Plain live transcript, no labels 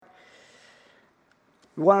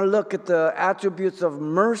We want to look at the attributes of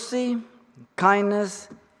mercy, kindness,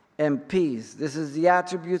 and peace. This is the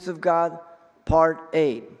attributes of God, part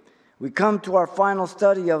 8. We come to our final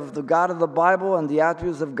study of the God of the Bible and the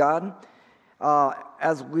attributes of God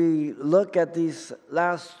as we look at these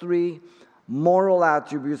last three moral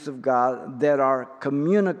attributes of God that are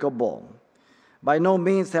communicable. By no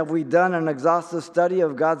means have we done an exhaustive study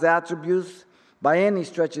of God's attributes by any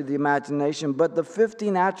stretch of the imagination, but the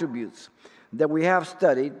 15 attributes that we have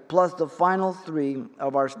studied, plus the final three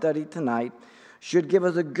of our study tonight, should give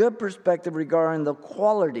us a good perspective regarding the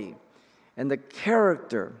quality and the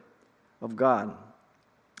character of God.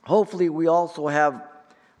 Hopefully, we also have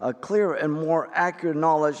a clearer and more accurate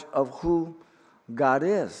knowledge of who God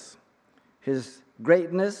is, His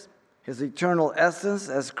greatness, His eternal essence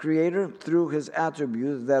as Creator through His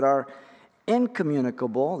attributes that are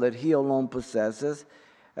incommunicable, that He alone possesses,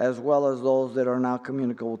 as well as those that are now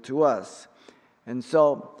communicable to us. And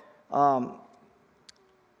so,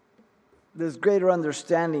 there's greater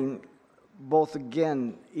understanding, both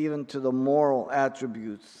again, even to the moral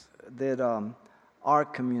attributes that are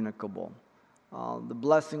communicable. The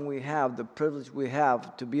blessing we have, the privilege we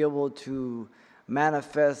have to be able to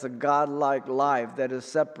manifest a God-like life that is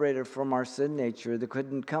separated from our sin nature, that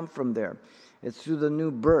couldn't come from there. It's through the new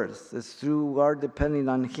birth. It's through our depending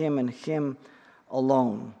on Him and Him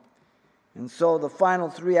alone. And so the final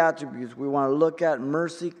three attributes we want to look at: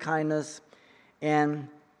 mercy, kindness, and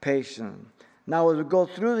patience. Now, as we go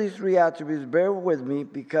through these three attributes, bear with me,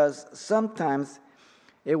 because sometimes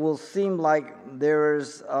it will seem like there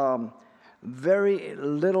is very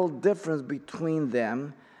little difference between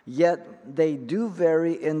them, yet they do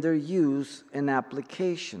vary in their use and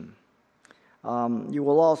application. You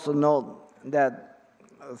will also note that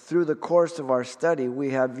through the course of our study,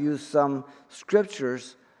 we have used some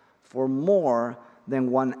scriptures for more than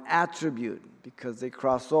one attribute, because they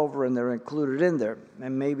cross over and they're included in there.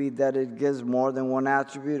 And maybe that it gives more than one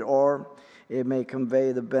attribute, or it may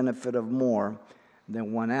convey the benefit of more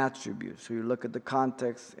than one attribute. So you look at the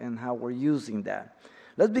context and how we're using that.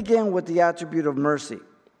 Let's begin with the attribute of mercy.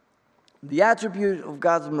 The attribute of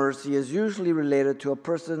God's mercy is usually related to a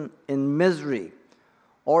person in misery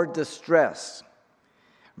or distress.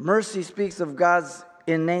 Mercy speaks of God's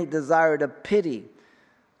innate desire to pity,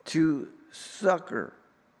 to succor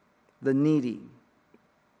the needy,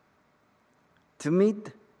 to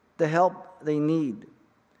meet the help they need.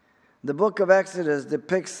 The book of Exodus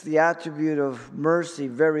depicts the attribute of mercy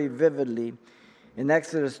very vividly in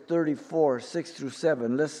Exodus 34, 6 through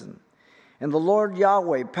 7. Listen. And the Lord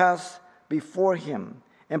Yahweh passed before him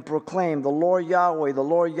and proclaimed, the Lord Yahweh,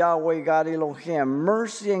 God Elohim,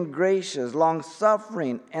 mercy and gracious,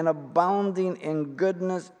 long-suffering, and abounding in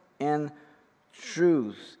goodness and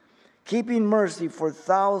truth, keeping mercy for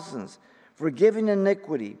thousands, forgiving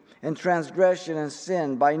iniquity and transgression and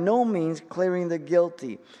sin, by no means clearing the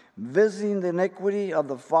guilty, visiting the iniquity of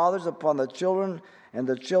the fathers upon the children and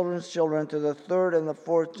the children's children to the third and the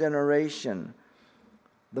fourth generation.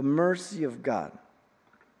 The mercy of God,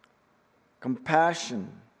 compassion,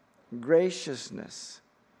 graciousness,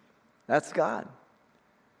 that's God.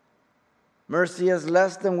 Mercy is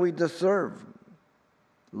less than we deserve.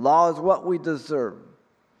 Law is what we deserve.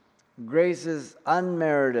 Grace is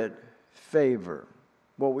unmerited favor,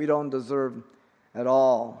 what we don't deserve at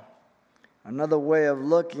all. Another way of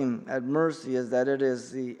looking at mercy is that it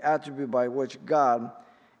is the attribute by which God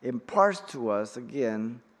imparts to us,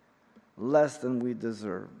 again, less than we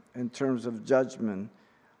deserve in terms of judgment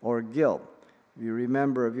or guilt.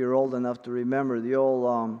 If you're old enough to remember the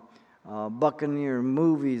old Buccaneer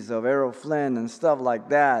movies of Errol Flynn and stuff like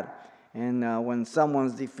that, and when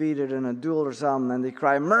someone's defeated in a duel or something, and they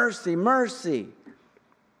cry, mercy, mercy.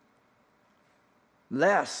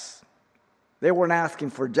 Less. They weren't asking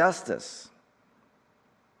for justice,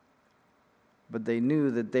 but they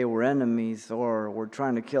knew that they were enemies or were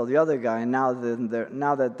trying to kill the other guy, and now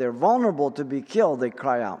that they're vulnerable to be killed, they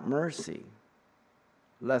cry out mercy.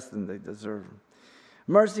 Less than they deserve.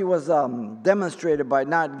 Mercy was demonstrated by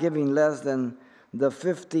not giving less than the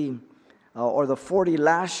 50 or the 40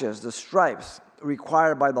 lashes, the stripes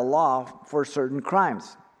required by the law for certain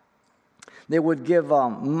crimes. They would give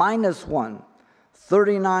minus 1,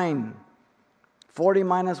 39, 40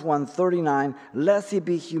 minus 1, 39, lest he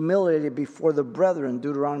be humiliated before the brethren,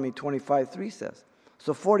 Deuteronomy 25:3 says.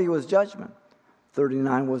 So 40 was judgment,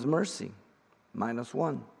 39 was mercy, minus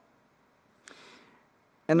 1.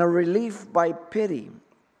 And a relief by pity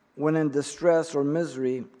when in distress or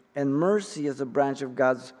misery, and mercy is a branch of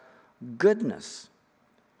God's goodness,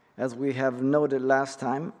 as we have noted last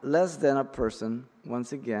time, less than a person,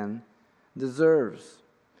 once again, deserves.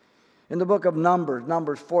 In the book of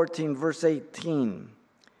Numbers 14, verse 18,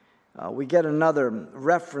 we get another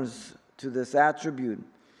reference to this attribute.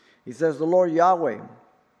 He says, the Lord Yahweh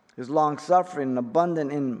is long-suffering and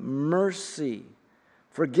abundant in mercy,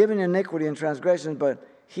 forgiving iniquity and transgression, but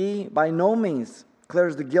he by no means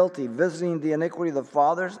clears the guilty, visiting the iniquity of the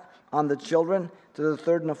fathers on the children to the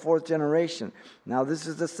third and the fourth generation. Now this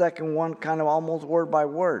is the second one, kind of almost word by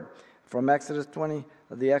word, from Exodus 20,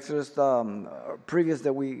 the Exodus previous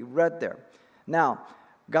that we read there. Now,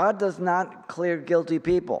 God does not clear guilty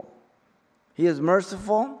people. He is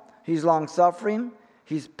merciful, He's long-suffering,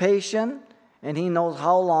 He's patient, and He knows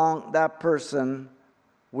how long that person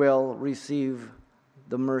will receive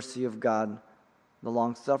the mercy of God, the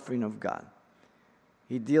long-suffering of God.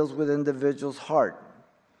 He deals with individuals' heart,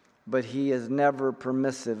 but He is never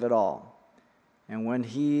permissive at all. And when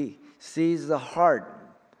He sees the heart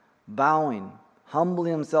bowing,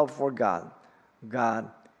 humbling himself for God,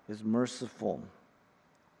 God is merciful.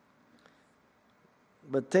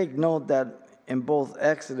 But take note that in both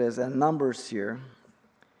Exodus and Numbers here,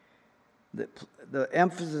 the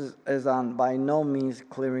emphasis is on by no means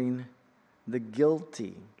clearing the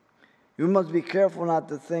guilty. You must be careful not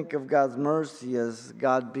to think of God's mercy as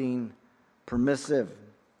God being permissive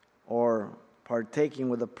or partaking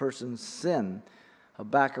with a person's sin.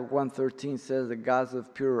 Habakkuk 1:13 says that God's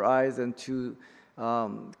of pure eyes and to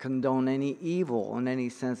condone any evil in any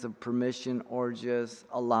sense of permission or just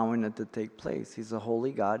allowing it to take place. He's a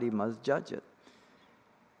holy God. He must judge it.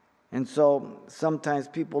 And so sometimes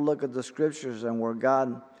people look at the scriptures and where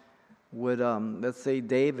God would, let's say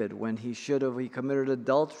David, when he committed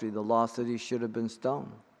adultery, the law said he should have been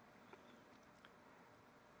stoned.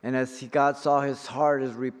 And as God saw his heart,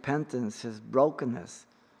 his repentance, his brokenness,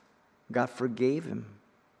 God forgave him.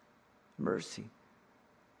 Mercy.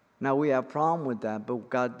 Now we have a problem with that, but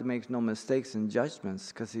God makes no mistakes in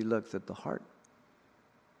judgments because He looks at the heart.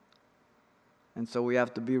 And so we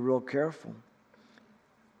have to be real careful.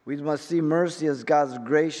 We must see mercy as God's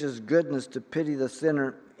gracious goodness to pity the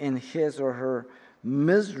sinner in his or her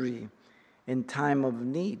misery in time of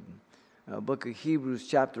need. Book of Hebrews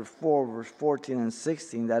chapter 4, verse 14 and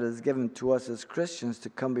 16, that is given to us as Christians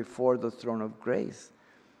to come before the throne of grace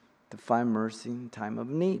to find mercy in time of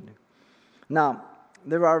need. Now,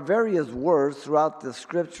 there are various words throughout the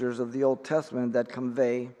scriptures of the Old Testament that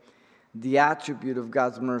convey the attribute of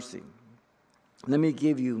God's mercy. Let me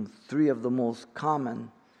give you three of the most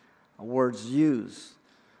common words used.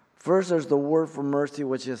 First, there's the word for mercy,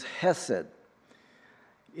 which is hesed.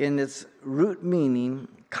 In its root meaning,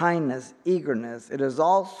 kindness, eagerness, it is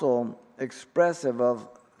also expressive of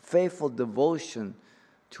faithful devotion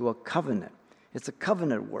to a covenant. It's a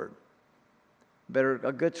covenant word.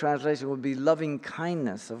 A good translation would be loving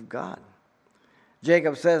kindness of God.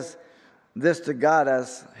 Jacob says this to God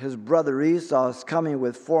as his brother Esau is coming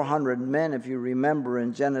with 400 men, if you remember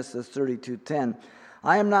in Genesis 32:10.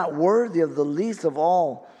 I am not worthy of the least of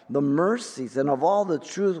all the mercies and of all the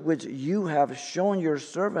truth which you have shown your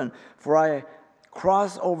servant, for I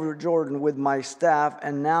crossed over Jordan with my staff,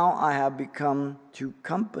 and now I have become two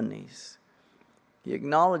companies. He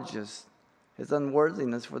acknowledges his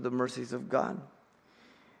unworthiness for the mercies of God.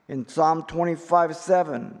 In Psalm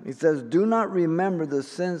 25:7, he says, do not remember the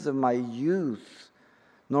sins of my youth,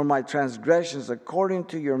 nor my transgressions. According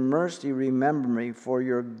to your mercy, remember me for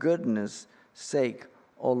your goodness' sake,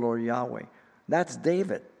 O Lord Yahweh. That's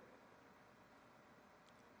David.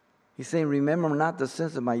 He's saying, remember not the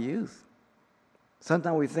sins of my youth.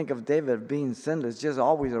 Sometimes we think of David being sinless, just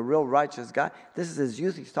always a real righteous guy. This is his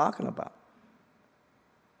youth he's talking about.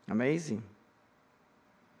 Amazing.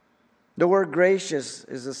 The word gracious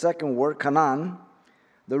is the second word, kanan.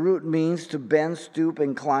 The root means to bend, stoop,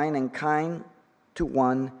 incline, and kind to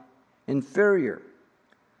one inferior.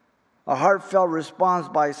 A heartfelt response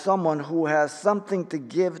by someone who has something to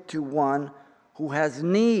give to one who has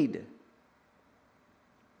need.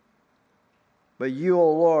 But you,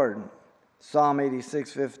 O Lord, Psalm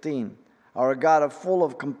 86:15, are a God full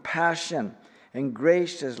of compassion and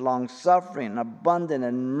gracious, long-suffering, abundant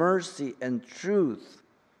in mercy and truth.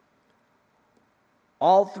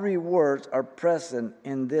 All three words are present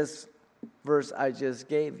in this verse I just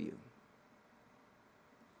gave you.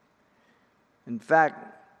 In fact,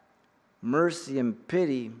 mercy and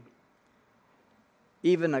pity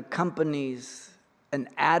even accompanies an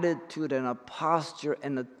attitude and a posture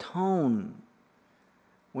and a tone.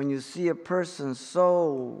 When you see a person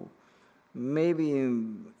so maybe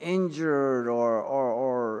injured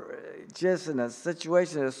or just in a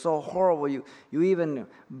situation that's so horrible, you even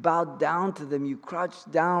bow down to them, you crouch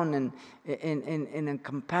down and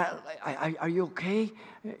are you okay?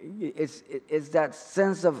 It's that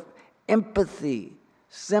sense of empathy,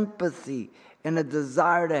 sympathy, and a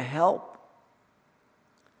desire to help.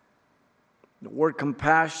 The word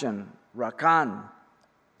compassion, rakan,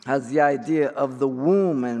 has the idea of the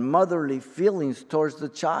womb and motherly feelings towards the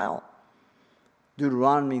child.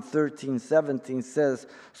 Deuteronomy 13:17 says,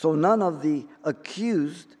 "So none of the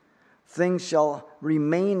accused things shall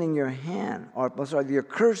remain in your hand," the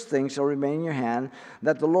accursed things shall remain in your hand,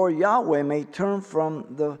 "that the Lord Yahweh may turn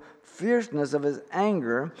from the fierceness of his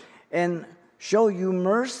anger and show you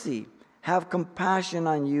mercy, have compassion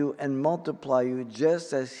on you, and multiply you,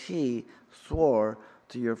 just as he swore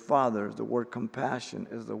to your fathers." The word compassion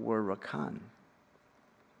is the word rakan.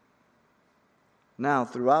 Now,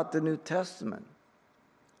 throughout the New Testament,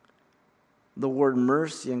 the word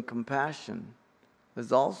mercy and compassion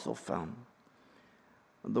is also found.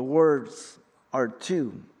 The words are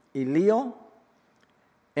two, elio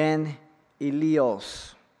and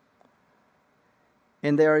elios.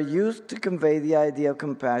 And they are used to convey the idea of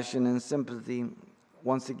compassion and sympathy,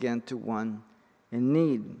 once again, to one in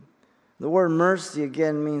need. The word mercy,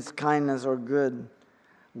 again, means kindness or good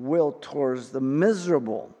will towards the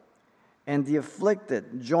miserable and the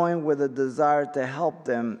afflicted, joined with a desire to help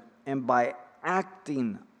them, and by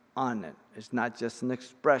acting on it. It's not just an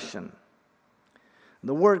expression.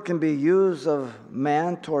 The word can be used of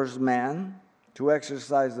man towards man to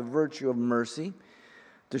exercise the virtue of mercy,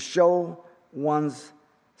 to show one's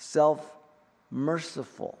self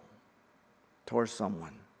merciful towards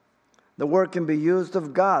someone. The word can be used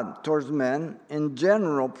of God towards men in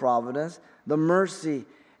general providence, the mercy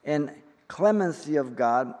and clemency of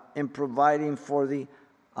God in providing for the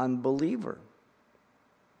unbeliever.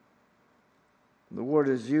 The word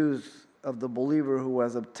is used of the believer who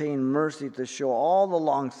has obtained mercy to show all the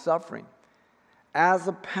long suffering as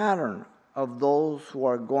a pattern of those who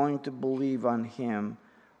are going to believe on him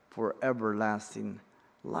for everlasting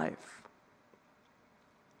life.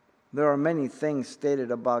 There are many things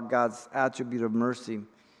stated about God's attribute of mercy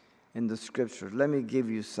in the scriptures. Let me give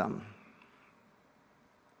you some.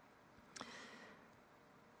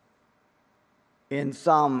 In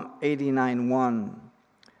Psalm 89:1,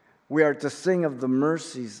 we are to sing of the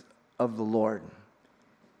mercies of the Lord.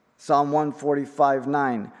 Psalm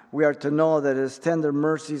 145:9, we are to know that his tender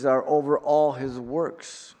mercies are over all his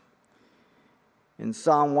works. In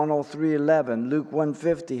Psalm 103:11, Luke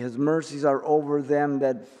 150, his mercies are over them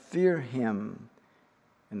that fear him.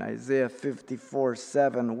 In Isaiah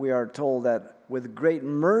 54:7, we are told that with great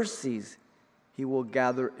mercies he will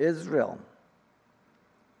gather Israel.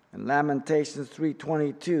 In Lamentations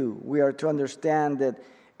 3:22, we are to understand that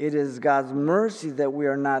it is God's mercy that we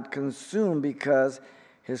are not consumed, because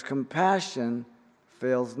his compassion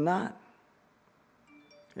fails not.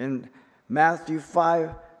 In Matthew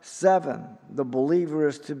 5:7, the believer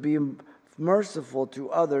is to be merciful to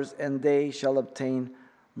others, and they shall obtain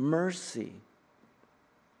mercy.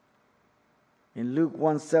 In Luke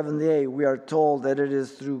 1:78, we are told that it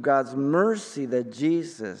is through God's mercy that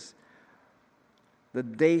Jesus, the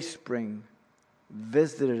dayspring,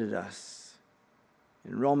 visited us.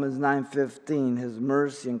 In Romans 9:15, his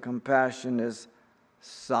mercy and compassion is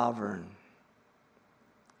sovereign.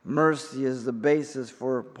 Mercy is the basis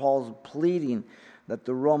for Paul's pleading that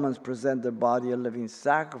the Romans present their body a living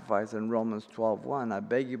sacrifice in Romans 12:1. I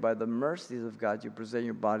beg you by the mercies of God, you present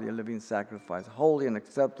your body a living sacrifice, holy and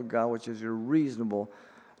acceptable to God, which is your reasonable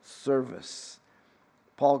service.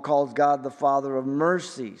 Paul calls God the Father of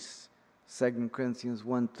mercies, 2 Corinthians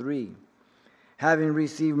 1:3. Having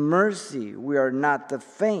received mercy, we are not to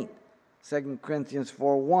faint, 2 Corinthians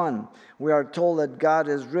 4:1. We are told that God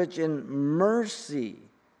is rich in mercy,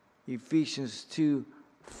 Ephesians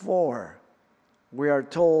 2:4. We are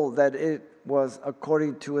told that it was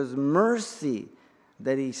according to his mercy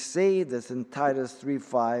that he saved us in Titus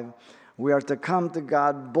 3:5. We are to come to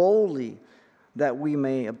God boldly that we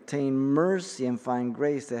may obtain mercy and find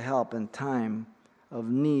grace to help in time of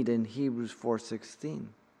need in Hebrews 4:16.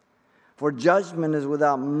 For judgment is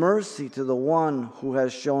without mercy to the one who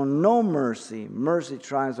has shown no mercy. Mercy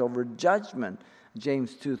triumphs over judgment,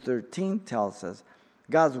 James 2:13 tells us.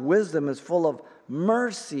 God's wisdom is full of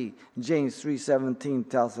mercy, James 3:17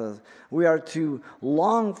 tells us. We are to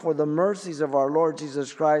long for the mercies of our Lord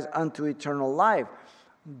Jesus Christ unto eternal life.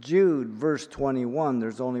 Jude, verse 21,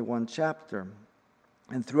 there's only one chapter.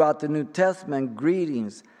 And throughout the New Testament,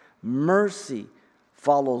 greetings, mercy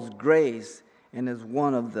follows grace and is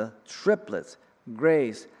one of the triplets: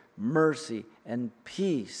 grace, mercy, and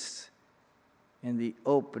peace in the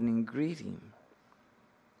opening greeting.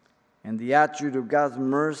 And the attribute of God's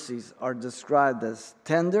mercies are described as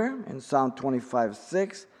tender in Psalm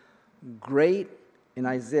 25:6, great in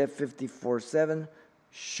Isaiah 54:7,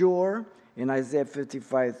 sure in Isaiah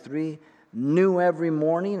 55:3, new every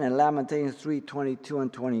morning in Lamentations 3:22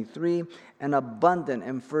 and 23, and abundant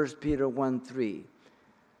in 1 Peter 1:3.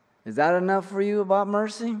 Is that enough for you about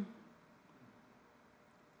mercy?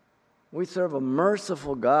 We serve a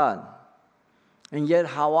merciful God. And yet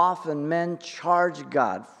how often men charge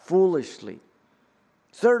God foolishly.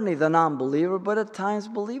 Certainly the non-believer, but at times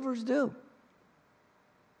believers do.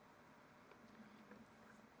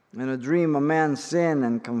 In a dream, a man sinned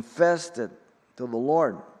and confessed it to the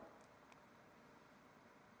Lord.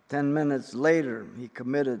 10 minutes later, he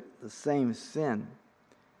committed the same sin.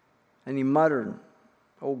 And he muttered,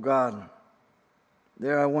 "Oh God,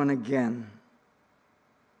 there I went again."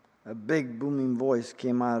 A big booming voice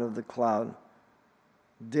came out of the cloud.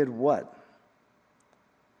 Did what?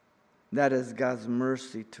 That is God's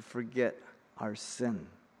mercy to forget our sin.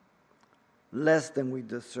 Less than we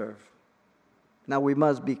deserve. Now we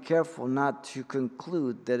must be careful not to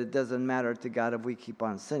conclude that it doesn't matter to God if we keep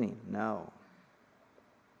on sinning. No.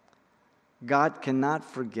 God cannot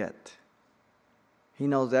forget. He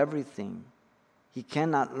knows everything. He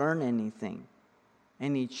cannot learn anything.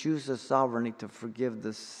 And He chooses sovereignly to forgive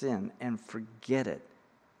the sin and forget it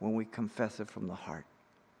when we confess it from the heart.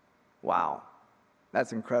 Wow.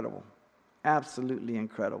 That's incredible. Absolutely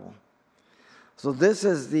incredible. So this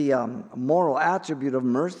is the moral attribute of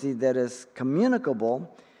mercy that is communicable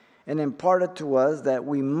and imparted to us that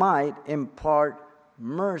we might impart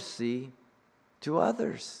mercy to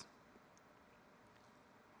others.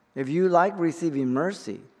 If you like receiving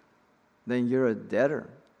mercy, then you're a debtor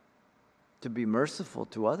to be merciful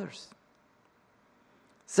to others.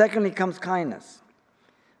 Secondly comes kindness.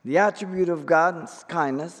 The attribute of God's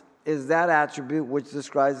kindness is that attribute which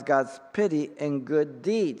describes God's pity and good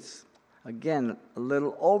deeds. Again, a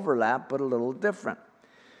little overlap, but a little different.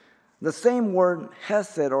 The same word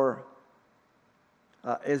hesed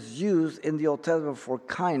is used in the Old Testament for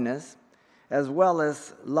kindness, as well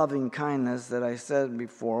as loving kindness that I said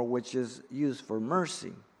before, which is used for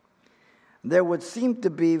mercy. There would seem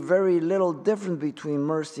to be very little difference between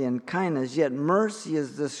mercy and kindness, yet mercy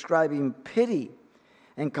is describing pity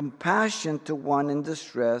and compassion to one in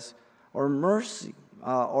distress or mercy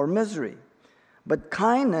or misery. But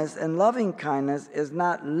kindness and loving kindness is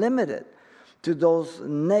not limited to those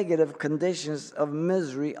negative conditions of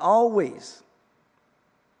misery always.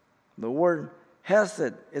 The word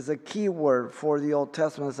hesed is a key word for the Old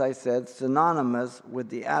Testament, as I said, synonymous with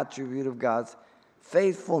the attribute of God's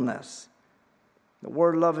faithfulness. The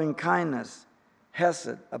word loving kindness,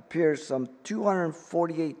 hesed, appears some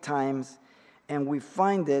 248 times, and we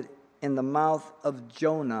find it in the mouth of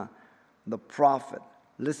Jonah, the prophet.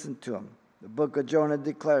 Listen to him. The book of Jonah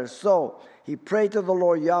declares, "So he prayed to the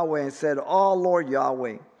Lord Yahweh and said, 'Oh Lord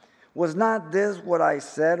Yahweh, was not this what I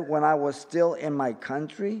said when I was still in my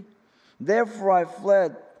country? Therefore I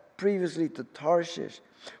fled previously to Tarshish,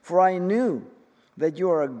 for I knew that you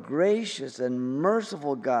are a gracious and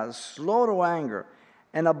merciful God, slow to anger,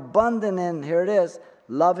 and abundant in,'" here it is,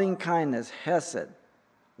 "loving kindness," hesed,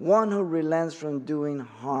 "one who relents from doing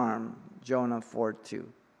harm," Jonah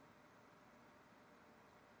 4:2.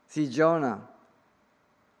 See, Jonah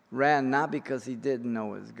ran not because he didn't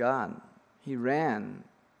know his God. He ran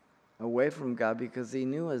away from God because he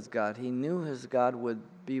knew his God. He knew his God would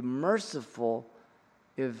be merciful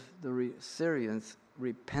if the Syrians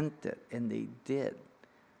repented, and they did.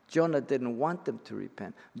 Jonah didn't want them to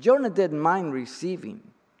repent. Jonah didn't mind receiving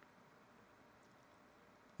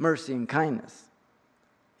mercy and kindness.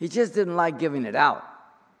 He just didn't like giving it out.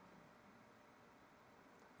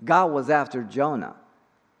 God was after Jonah,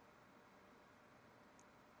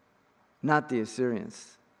 not the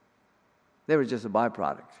Assyrians. They were just a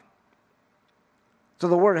byproduct. So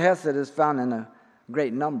the word hesed is found in a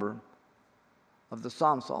great number of the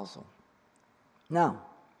Psalms also. Now,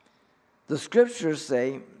 the scriptures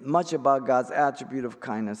say much about God's attribute of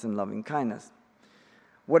kindness and loving kindness.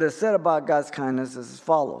 What is said about God's kindness is as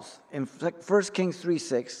follows. In 1 Kings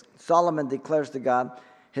 3:6, Solomon declares to God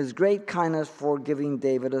his great kindness for giving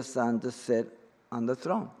David a son to sit on the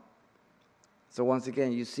throne. So once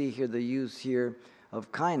again, you see here the use here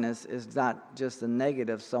of kindness is not just a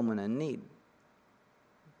negative, someone in need,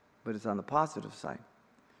 but it's on the positive side.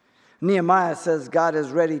 Nehemiah says God is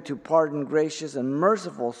ready to pardon, gracious and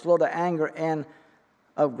merciful, slow to anger, and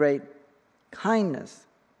of great kindness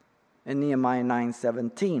in Nehemiah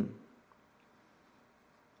 9:17.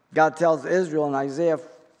 God tells Israel in Isaiah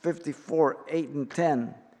 54:8 and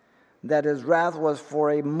 10 that his wrath was for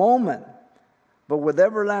a moment, but with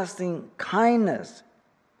everlasting kindness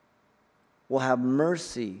will have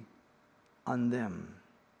mercy on them.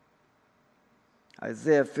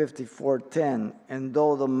 Isaiah 54:10, and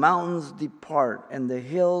though the mountains depart and the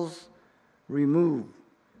hills remove,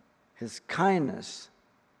 his kindness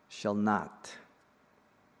shall not.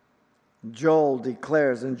 Joel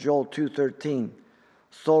declares in Joel 2:13,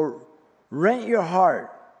 so rent your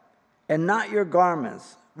heart and not your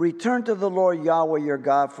garments. Return to the Lord Yahweh your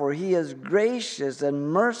God, for he is gracious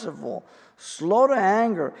and merciful, slow to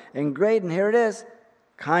anger, and great, and here it is,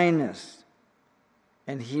 kindness.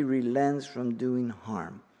 And he relents from doing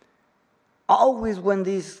harm. Always when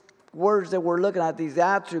these words that we're looking at, these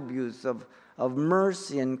attributes of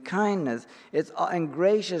mercy and kindness and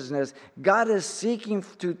graciousness, God is seeking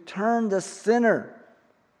to turn the sinner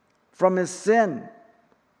from his sin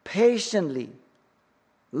patiently,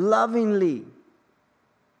 lovingly.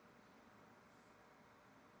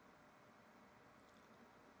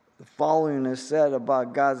 The following is said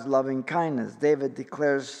about God's loving kindness. David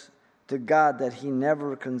declares to God that he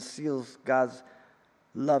never conceals God's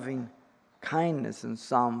loving kindness in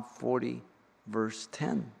Psalm 40, verse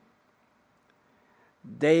 10.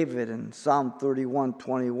 David in Psalm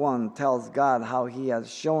 31:21 tells God how he has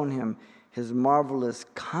shown him his marvelous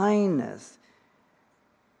kindness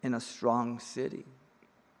in a strong city.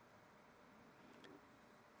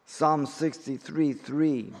 Psalm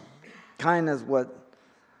 63:3, kindness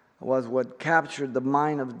was what captured the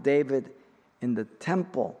mind of David in the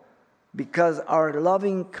temple, because our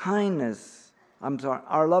loving kindness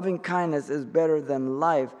is better than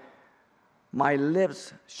life. My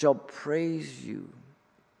lips shall praise you.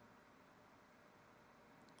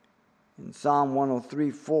 In Psalm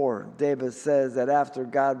 103:4, David says that after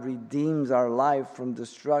God redeems our life from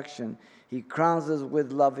destruction, he crowns us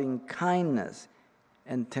with loving kindness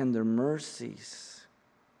and tender mercies.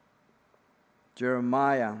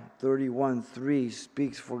 Jeremiah 31:3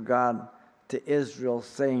 speaks for God to Israel,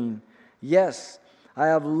 saying, yes, I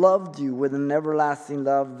have loved you with an everlasting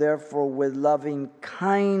love, therefore with loving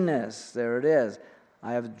kindness, there it is,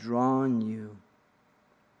 I have drawn you.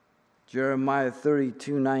 Jeremiah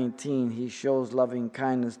 32:19, he shows loving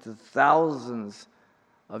kindness to thousands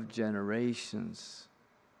of generations.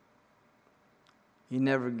 He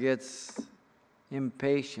never gets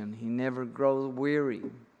impatient. He never grows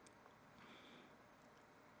weary.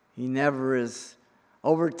 He never is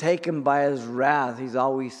overtaken by his wrath. He's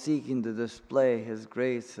always seeking to display his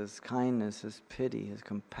grace, his kindness, his pity, his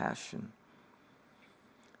compassion.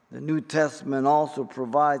 The New Testament also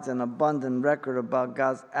provides an abundant record about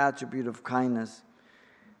God's attribute of kindness.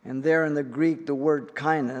 And there in the Greek, the word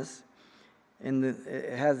kindness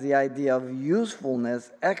it has the idea of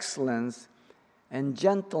usefulness, excellence, and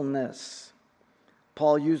gentleness.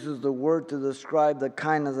 Paul uses the word to describe the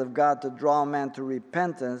kindness of God to draw man to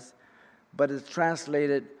repentance, but it's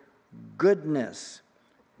translated goodness.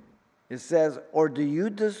 It says, or do you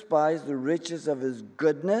despise the riches of his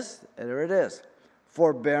goodness? And there it is.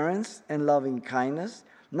 Forbearance and loving kindness,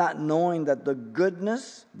 not knowing that the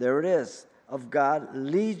goodness, there it is, of God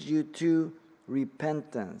leads you to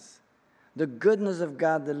repentance. The goodness of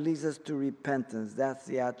God that leads us to repentance, that's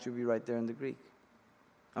the attribute right there in the Greek.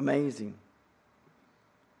 Amazing.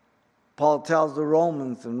 Paul tells the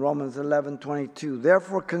Romans in Romans 11:22,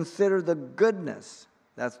 therefore consider the goodness,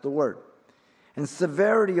 that's the word, and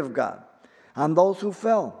severity of God on those who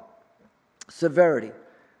fell. Severity.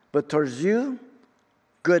 But towards you,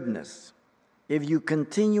 goodness. If you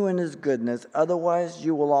continue in his goodness, otherwise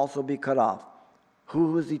you will also be cut off.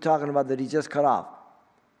 Who is he talking about that he just cut off?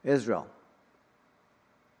 Israel.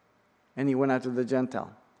 And he went after the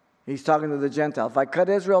Gentile. He's talking to the Gentile. If I cut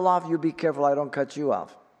Israel off, you be careful I don't cut you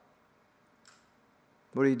off.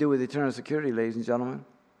 What do you do with eternal security, ladies and gentlemen?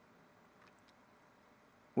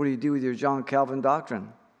 What do you do with your John Calvin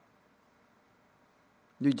doctrine?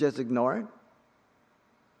 You just ignore it?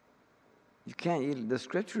 You can't. The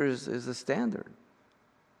scripture is the standard,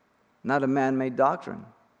 not a man-made doctrine.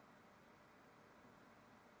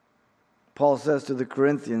 Paul says to the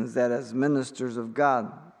Corinthians that as ministers of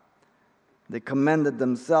God, they commended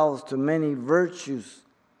themselves to many virtues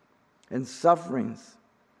and sufferings.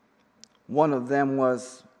 One of them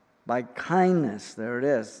was by kindness, there it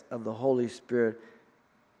is, of the Holy Spirit,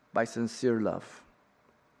 by sincere love.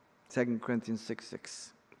 2 Corinthians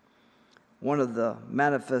 6:6. One of the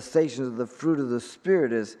manifestations of the fruit of the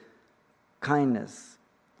Spirit is kindness.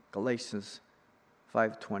 Galatians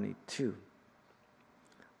 5:22.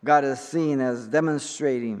 God is seen as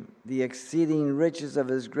demonstrating the exceeding riches of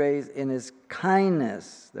his grace in his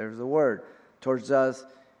kindness, there's the word, towards us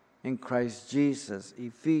in Christ Jesus.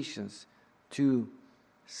 Ephesians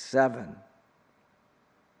 2:7.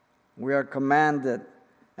 We are commanded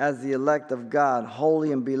as the elect of God,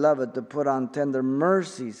 holy and beloved, to put on tender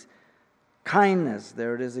mercies, Kindness,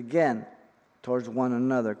 there it is again, towards one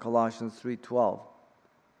another, Colossians 3:12.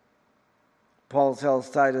 Paul tells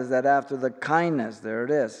Titus that after the kindness, there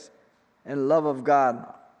it is, and love of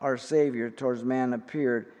God, our Savior, towards man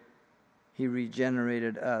appeared, He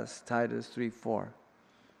regenerated us, Titus 3:4.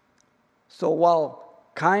 So while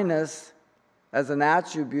kindness as an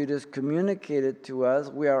attribute is communicated to us,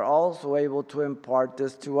 we are also able to impart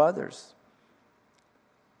this to others.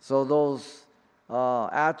 So those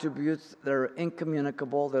attributes that are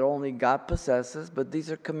incommunicable, that only God possesses, but these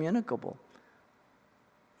are communicable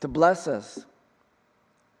to bless us,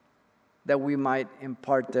 that we might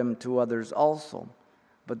impart them to others also.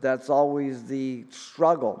 But that's always the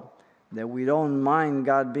struggle, that we don't mind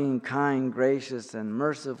God being kind, gracious, and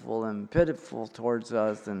merciful and pitiful towards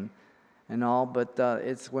us and all, but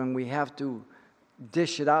it's when we have to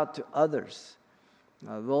dish it out to others.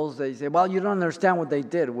 Those that say, well, you don't understand what they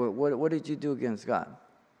did. What did you do against God?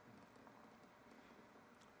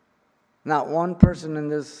 Not one person in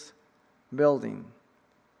this building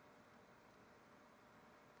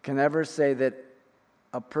can ever say that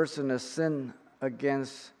a person has sinned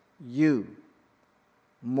against you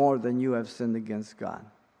more than you have sinned against God.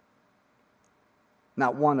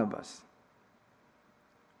 Not one of us.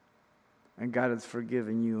 And God has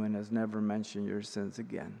forgiven you and has never mentioned your sins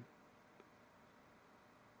again.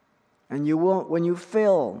 And you won't, when you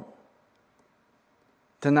fail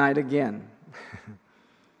tonight again,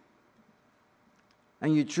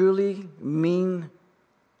 and you truly mean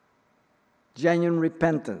genuine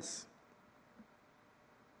repentance,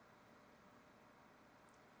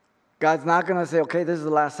 God's not going to say, okay, this is the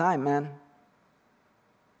last time, man.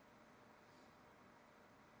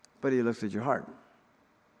 But He looks at your heart.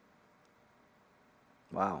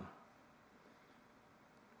 Wow.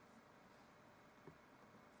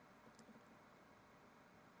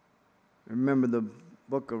 Remember the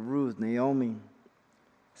book of Ruth. Naomi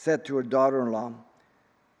said to her daughter-in-law,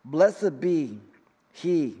 blessed be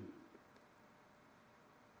he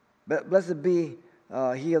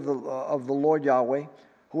of the Lord Yahweh,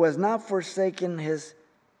 who has not forsaken His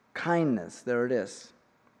kindness, there it is,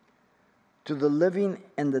 to the living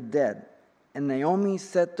and the dead. And Naomi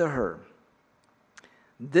said to her,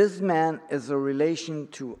 this man is a relation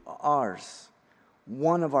to ours,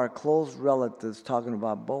 one of our close relatives, talking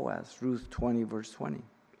about Boaz, Ruth 20, verse 20.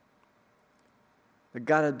 That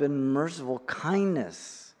God had been merciful,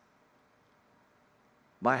 kindness,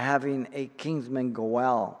 by having a kinsman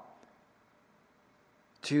Goel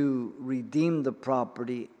to redeem the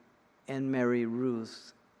property and marry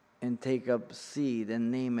Ruth and take up seed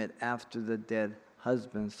and name it after the dead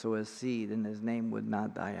husband, so his seed and his name would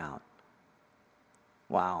not die out.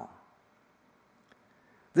 Wow.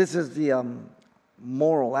 This is the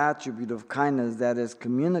moral attribute of kindness that is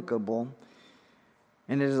communicable,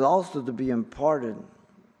 and it is also to be imparted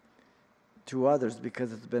to others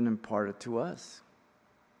because it's been imparted to us.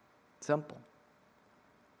 Simple.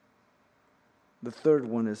 The third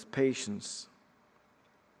one is patience.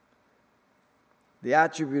 The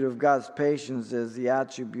attribute of God's patience is the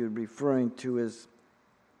attribute referring to His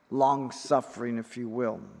long-suffering, if you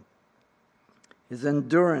will. His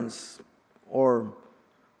endurance, or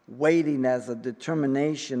waiting as a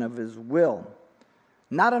determination of His will.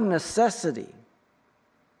 Not of necessity,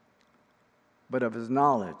 but of His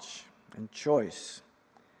knowledge and choice.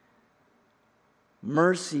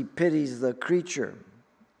 Mercy pities the creature.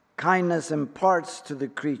 Kindness imparts to the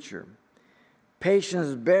creature.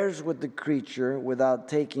 Patience bears with the creature without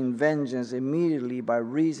taking vengeance immediately by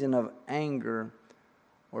reason of anger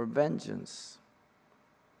or vengeance.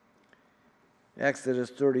 Exodus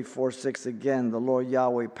 34:6 again, the Lord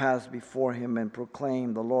Yahweh passed before him and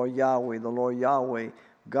proclaimed, the Lord Yahweh,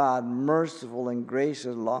 God, merciful and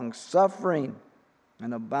gracious, long-suffering,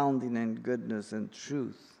 and abounding in goodness and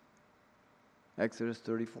truth. Exodus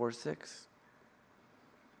 34:6.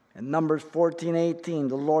 And Numbers 14:18,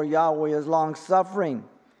 the Lord Yahweh is long-suffering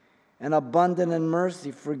and abundant in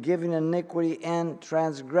mercy, forgiving iniquity and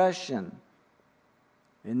transgression.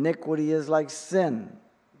 Iniquity is like sin.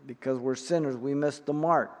 Because we're sinners, we miss the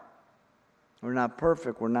mark. We're not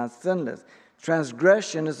perfect, we're not sinless.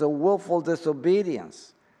 Transgression is a willful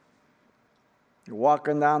disobedience. You're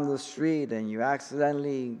walking down the street and you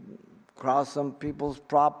accidentally cross some people's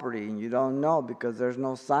property and you don't know because there's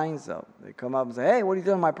no signs up. They come up and say, hey, what are you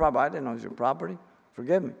doing on my property? I didn't know it was your property.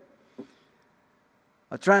 Forgive me.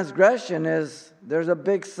 A transgression is, there's a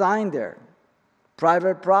big sign there.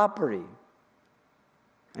 Private property.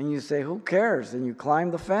 And you say, who cares? And you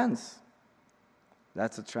climb the fence.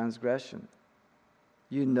 That's a transgression.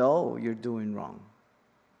 You know you're doing wrong.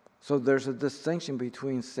 So there's a distinction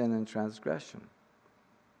between sin and transgression.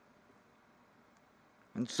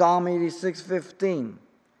 In Psalm 86:15,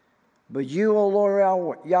 but you, O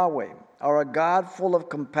Lord Yahweh, are a God full of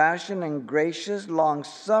compassion and gracious,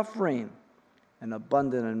 long-suffering, and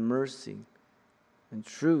abundant in mercy and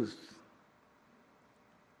truth.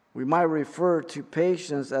 We might refer to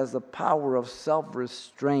patience as the power of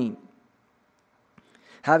self-restraint,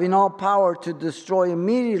 having all power to destroy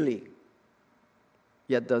immediately,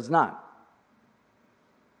 yet does not.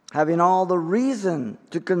 Having all the reason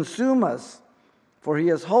to consume us, for he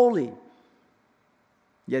is holy,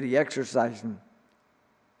 yet he exercises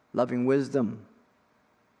loving wisdom.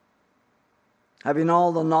 Having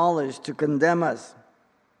all the knowledge to condemn us,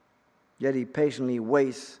 yet he patiently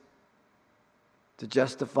waits to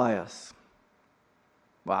justify us.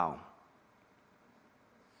 Wow.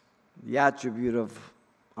 The attribute of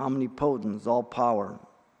omnipotence, all power,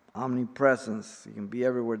 omnipresence, you can be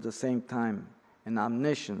everywhere at the same time, and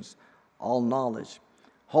omniscience, all knowledge,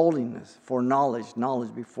 holiness, foreknowledge,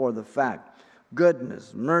 knowledge before the fact,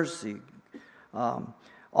 goodness, mercy,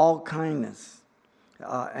 all kindness,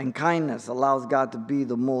 and kindness allows God to be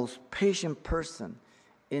the most patient person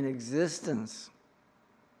in existence.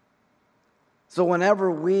 So whenever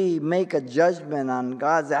we make a judgment on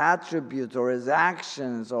God's attributes or his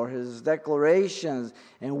actions or his declarations,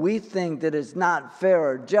 and we think that it's not fair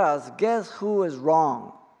or just, guess who is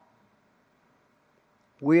wrong?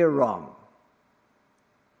 We're wrong.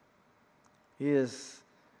 He is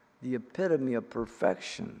the epitome of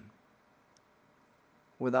perfection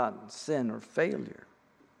without sin or failure.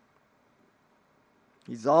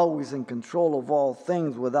 He's always in control of all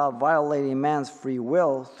things without violating man's free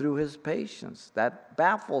will through his patience. That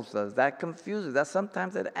baffles us, that confuses us,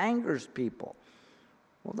 sometimes it angers people.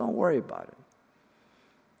 Well, don't worry about it.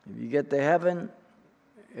 If you get to heaven,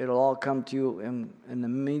 it'll all come to you in an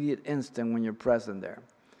immediate instant when you're present there.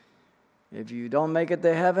 If you don't make it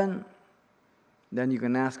to heaven, then you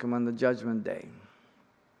can ask him on the judgment day.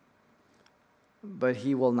 But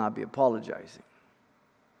he will not be apologizing.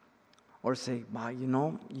 Or say, well, you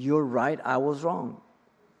know, you're right, I was wrong.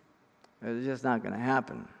 It's just not going to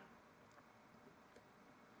happen.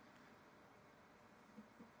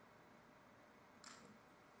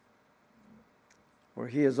 For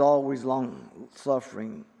he is always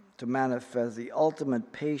long-suffering to manifest the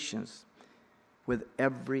ultimate patience with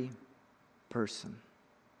every person.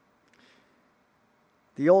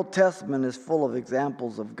 The Old Testament is full of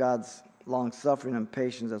examples of God's long-suffering and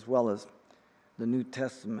patience, as well as the New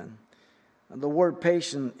Testament. The word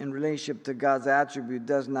patient in relationship to God's attribute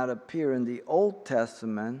does not appear in the Old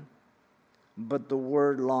Testament, but the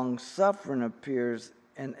word long-suffering appears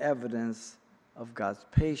in evidence of God's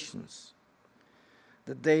patience.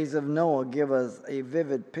 The days of Noah give us a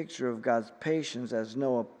vivid picture of God's patience as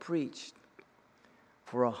Noah preached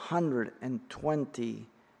for 120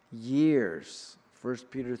 years. 1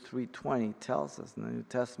 Peter 3:20 tells us in the New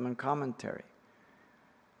Testament commentary.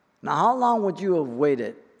 Now, how long would you have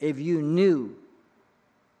waited if you knew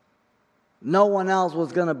no one else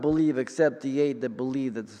was going to believe except the 8 that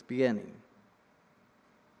believed at the beginning?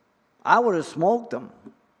 I would have smoked them.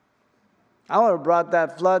 I would have brought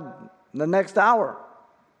that flood the next hour.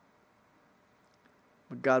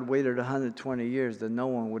 But God waited 120 years that no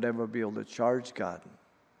one would ever be able to charge God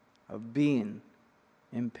of being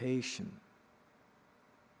impatient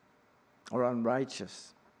or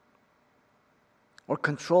unrighteous or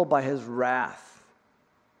controlled by his wrath.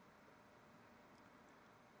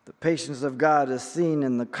 The patience of God is seen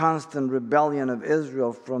in the constant rebellion of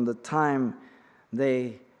Israel from the time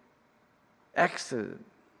they exited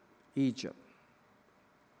Egypt.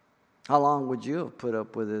 How long would you have put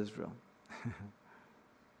up with Israel?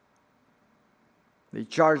 They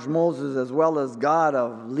charged Moses as well as God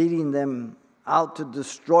of leading them out to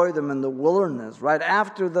destroy them in the wilderness right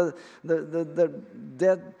after the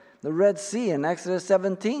Red Sea in Exodus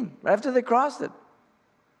 17, right after they crossed it.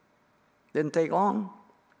 Didn't take long.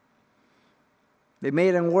 They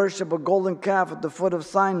made and worship a golden calf at the foot of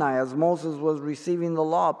Sinai as Moses was receiving the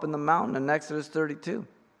law up in the mountain in Exodus 32.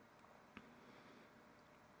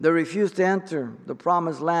 They refused to enter the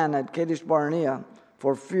promised land at Kadesh Barnea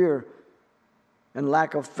for fear and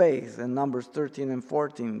lack of faith in Numbers 13 and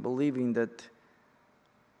 14, believing that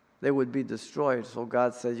they would be destroyed. So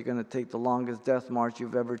God says, you're going to take the longest death march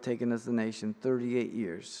you've ever taken as a nation, 38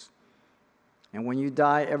 years. And when you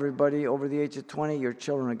die, everybody over the age of 20, your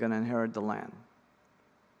children are going to inherit the land.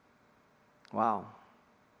 Wow.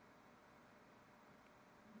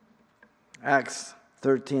 Acts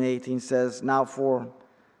 13:18 says, now for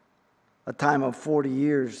a time of 40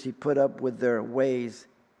 years, he put up with their ways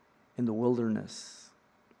in the wilderness.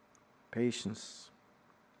 Patience.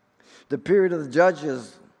 The period of the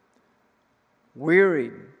judges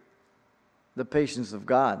wearied the patience of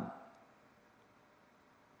God.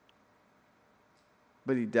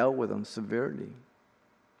 But he dealt with them severely.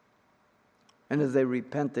 And as they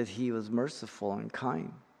repented, he was merciful and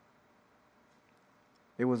kind.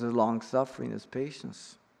 It was his long-suffering, his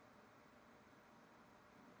patience.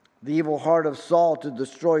 The evil heart of Saul to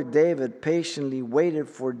destroy David patiently waited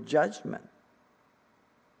for judgment.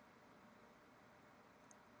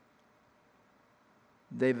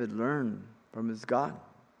 David learned from his God.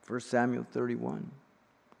 1 Samuel 31.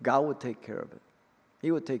 God would take care of it.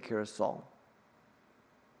 He would take care of Saul.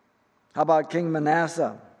 How about King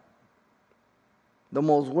Manasseh, the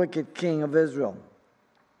most wicked king of Israel?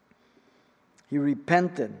 He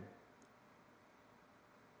repented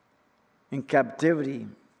in captivity,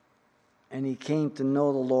 and he came to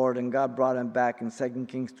know the Lord, and God brought him back in 2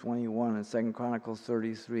 Kings 21 and 2 Chronicles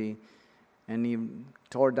 33, and he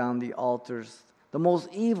tore down the altars. The most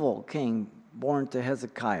evil king born to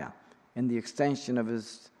Hezekiah in the extension of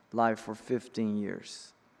his life for 15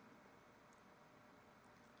 years.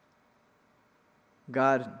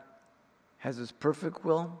 God has his perfect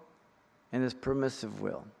will and his permissive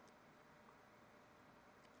will.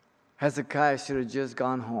 Hezekiah should have just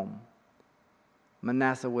gone home.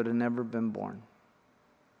 Manasseh would have never been born.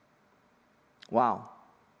 Wow.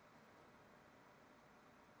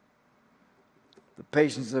 The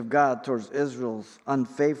patience of God towards Israel's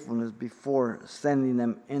unfaithfulness before sending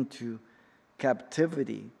them into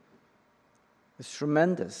captivity is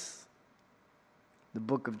tremendous. The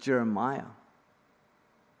book of Jeremiah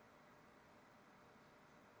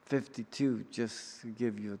 52, just to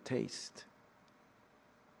give you a taste.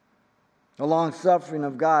 The long suffering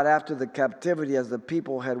of God after the captivity, as the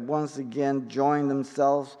people had once again joined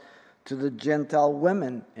themselves to the Gentile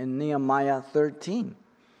women in Nehemiah 13.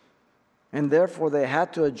 And therefore they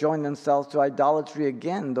had to join themselves to idolatry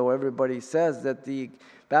again, though everybody says that the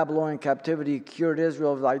Babylonian captivity cured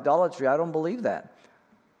Israel of idolatry. I don't believe that.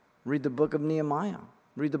 Read the book of Nehemiah.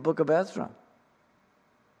 Read the book of Ezra.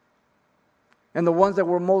 And the ones that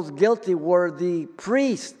were most guilty were the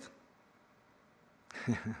priests,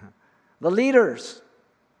 the leaders.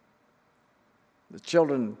 The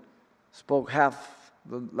children spoke half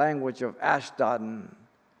the language of Ashdod and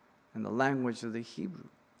the language of the Hebrew.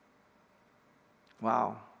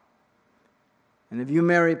 Wow. And if you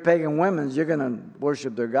marry pagan women, you're going to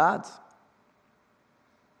worship their gods.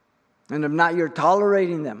 And if not, you're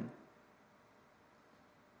tolerating them.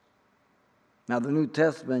 Now, the New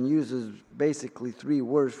Testament uses basically three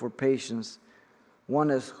words for patience. One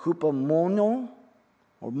is hupomono,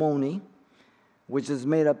 or moni, which is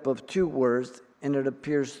made up of two words, and it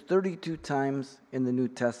appears 32 times in the New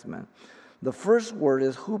Testament. The first word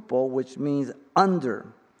is hupo, which means under,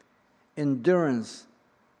 endurance,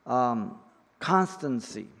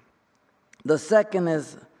 constancy. The second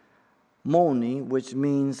is moni, which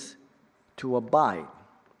means to abide.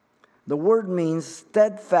 The word means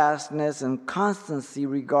steadfastness and constancy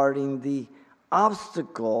regarding the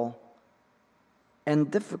obstacle and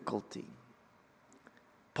difficulty.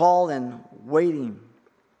 Paul, in writing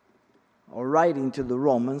to the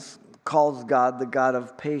Romans, calls God the God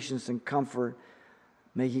of patience and comfort.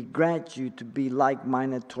 May he grant you to be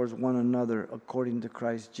like-minded towards one another according to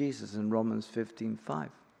Christ Jesus in Romans 15:5.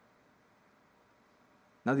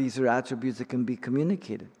 Now these are attributes that can be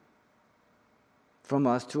communicated from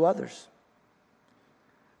us to others.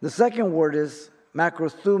 The second word is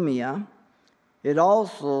macrothumia. It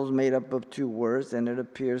also is made up of two words, and it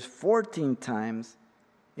appears 14 times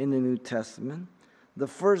in the New Testament. The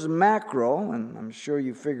first macro, and I'm sure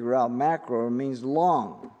you figure out macro, means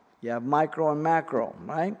long. You have micro and macro,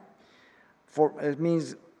 right? It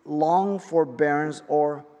means long forbearance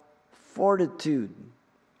or fortitude.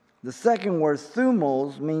 The second word,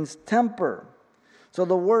 thumos, means temper. So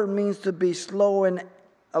the word means to be slow in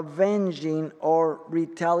avenging or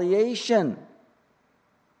retaliation.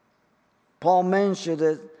 Paul mentioned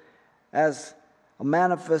it as a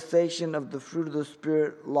manifestation of the fruit of the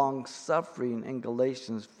Spirit, long-suffering, in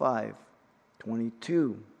Galatians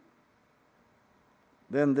 5:22.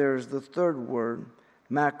 Then there's the third word,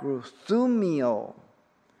 macrothumio,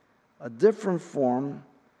 a different form,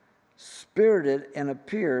 spirited, and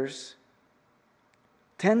appears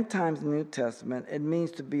 10 times in the New Testament. It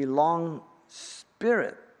means to be long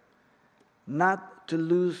spirit, not to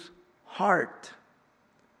lose heart.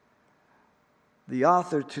 The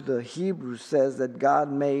author to the Hebrews says that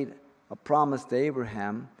God made a promise to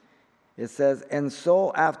Abraham. It says, and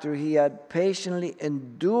so after he had patiently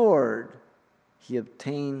endured, he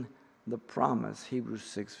obtained the promise. Hebrews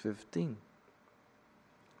 6:15.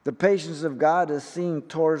 The patience of God is seen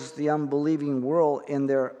towards the unbelieving world in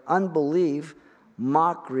their unbelief,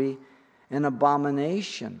 mockery, and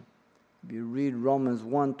abomination. If you read Romans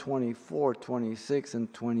 1:24, 26,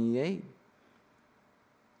 and 28.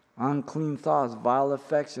 Unclean thoughts, vile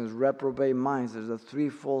affections, reprobate minds. There's a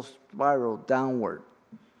threefold spiral downward.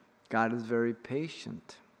 God is very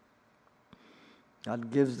patient.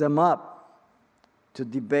 God gives them up to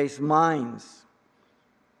debased minds.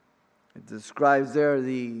 It describes there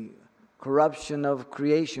the corruption of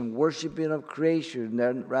creation, worshiping of creation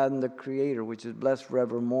rather than the Creator, which is blessed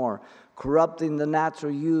forevermore. Corrupting the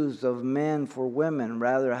natural use of men for women,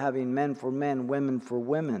 rather having men for men, women for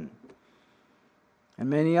women. And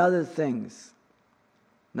many other things.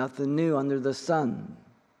 Nothing new under the sun.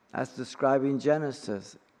 That's describing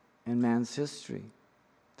Genesis in man's history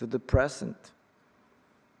to the present.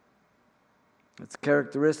 It's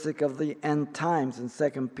characteristic of the end times in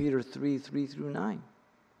 2 Peter 3:3-9.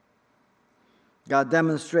 God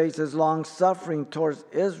demonstrates His long-suffering towards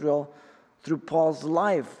Israel through Paul's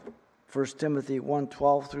life. 1 Timothy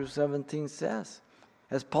 1:12-17 says.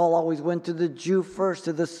 As Paul always went to the Jew first,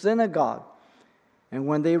 to the synagogue. And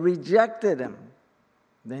when they rejected him,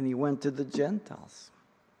 then he went to the Gentiles.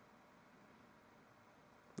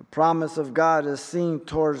 The promise of God is seen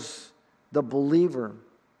towards the believer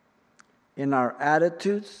in our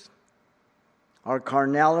attitudes, our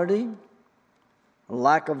carnality, our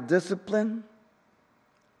lack of discipline,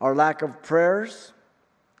 our lack of prayers,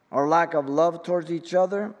 our lack of love towards each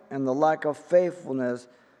other, and the lack of faithfulness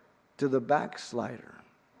to the backslider.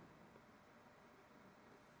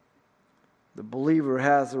 The believer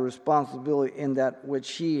has a responsibility in that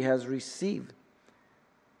which he has received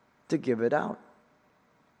to give it out.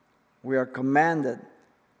 We are commanded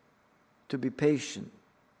to be patient.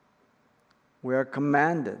 We are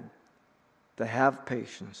commanded to have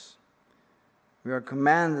patience. We are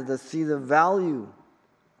commanded to see the value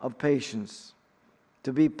of patience,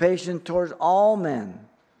 to be patient towards all men.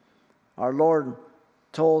 Our Lord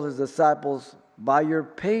told His disciples, by your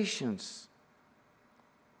patience,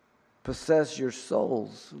 possess your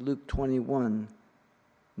souls. Luke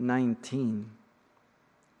 21:19.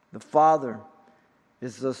 The Father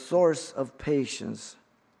is the source of patience.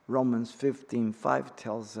 Romans 15:5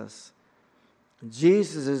 tells us.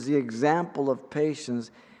 Jesus is the example of patience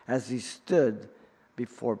as He stood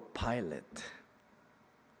before Pilate.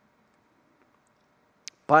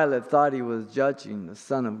 Pilate thought he was judging the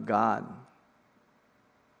Son of God.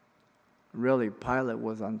 Really, Pilate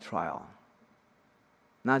was on trial.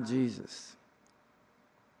 Not Jesus.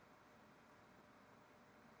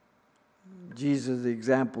 Jesus is the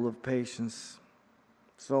example of patience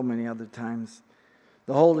so many other times.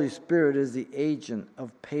 The Holy Spirit is the agent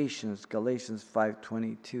of patience, Galatians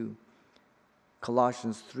 5:22,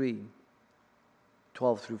 Colossians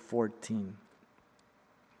 3:12-14.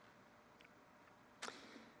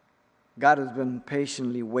 God has been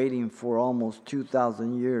patiently waiting for almost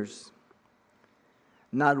 2,000 years,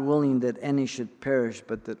 not willing that any should perish,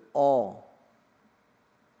 but that all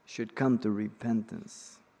should come to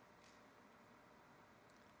repentance.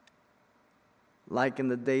 Like in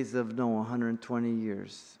the days of Noah, 120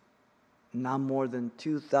 years, not more than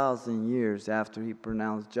 2,000 years after He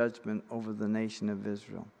pronounced judgment over the nation of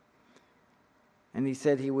Israel. And He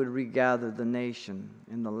said He would regather the nation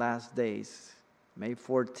in the last days. May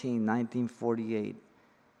 14, 1948,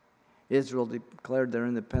 Israel declared their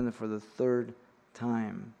independence for the third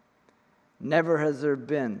time. Never has there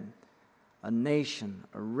been a nation,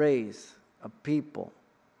 a race, a people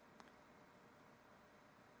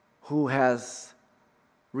who has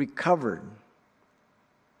recovered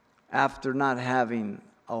after not having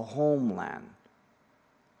a homeland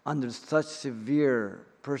under such severe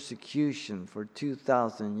persecution for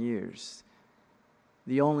 2,000 years.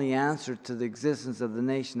 The only answer to the existence of the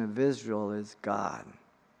nation of Israel is God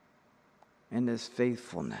and His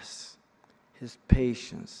faithfulness, His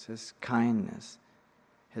patience, His kindness,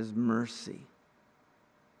 His mercy.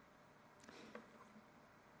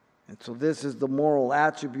 And so this is the moral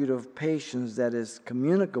attribute of patience that is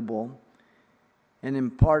communicable and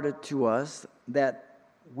imparted to us that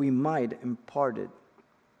we might impart it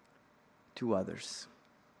to others.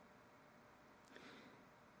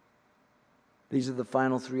 These are the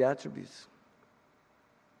final three attributes.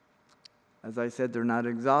 As I said, they're not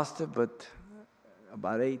exhaustive, but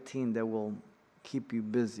about 18 that will keep you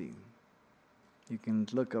busy. You can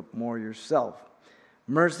look up more yourself.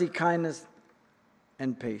 Mercy, kindness,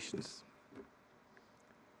 and patience.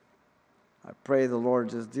 I pray the Lord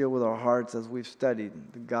just deal with our hearts as we've studied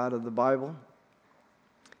the God of the Bible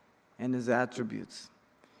and His attributes.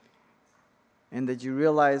 and that you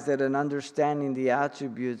realize that in understanding the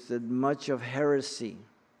attributes, that much of heresy,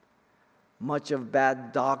 much of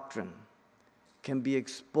bad doctrine can be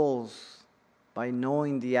exposed by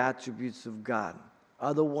knowing the attributes of God.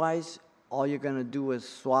 Otherwise, all you're going to do is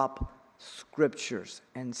swap scriptures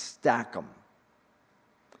and stack them.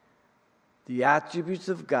 The attributes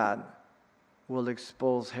of God will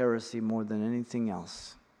expose heresy more than anything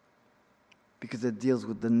else, because it deals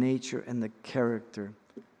with the nature and the character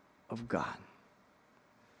of God.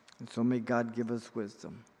 And so may God give us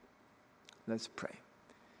wisdom. Let's pray.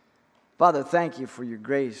 Father, thank you for your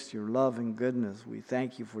grace, your love, and goodness. We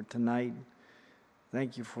thank you for tonight.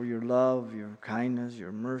 Thank you for your love, your kindness,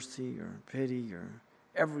 your mercy, your pity, your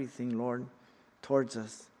everything, Lord, towards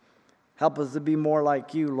us. Help us to be more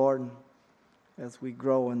like you, Lord, as we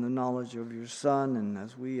grow in the knowledge of your Son and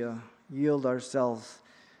as we yield ourselves,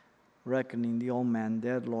 reckoning the old man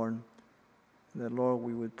dead, Lord, that, Lord,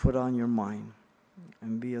 we would put on your mind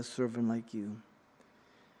and be a servant like you.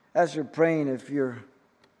 As you're praying, if you're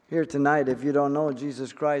here tonight, if you don't know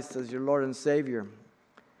Jesus Christ as your Lord and Savior,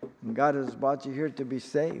 and God has brought you here to be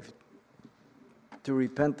saved, to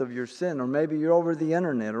repent of your sin, or maybe you're over the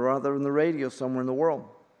internet or other on the radio somewhere in the world.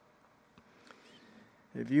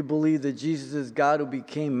 If you believe that Jesus is God who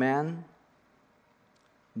became man,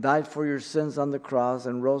 died for your sins on the cross,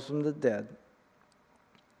 and rose from the dead,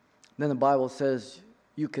 then the Bible says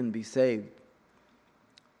you can be saved.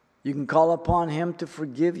 You can call upon him to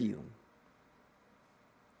forgive you,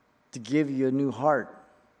 to give you a new heart,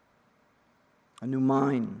 a new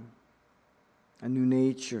mind, a new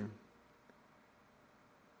nature,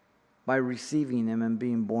 by receiving him and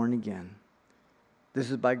being born again. This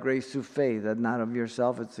is by grace through faith, that not of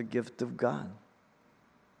yourself, it's a gift of God.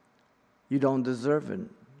 You don't deserve it,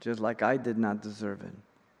 just like I did not deserve it.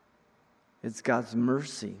 It's God's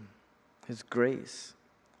mercy, his grace.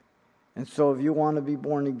 And so if you want to be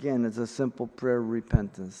born again, it's a simple prayer of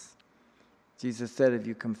repentance. Jesus said, if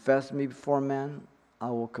you confess me before man, I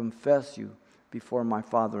will confess you before my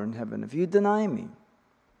Father in heaven. If you deny me,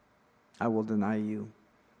 I will deny you.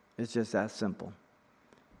 It's just that simple.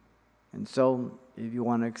 And so, if you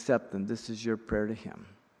want to accept him, this is your prayer to him.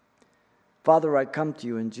 Father, I come to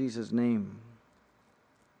you in Jesus' name.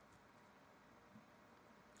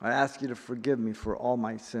 I ask you to forgive me for all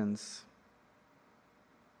my sins.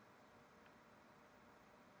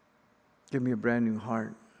 Give me a brand new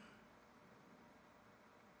heart.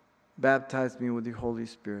 Baptize me with the Holy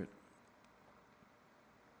Spirit.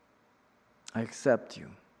 I accept you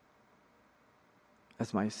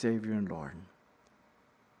as my Savior and Lord.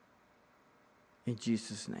 In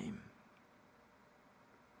Jesus' name,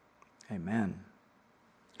 amen.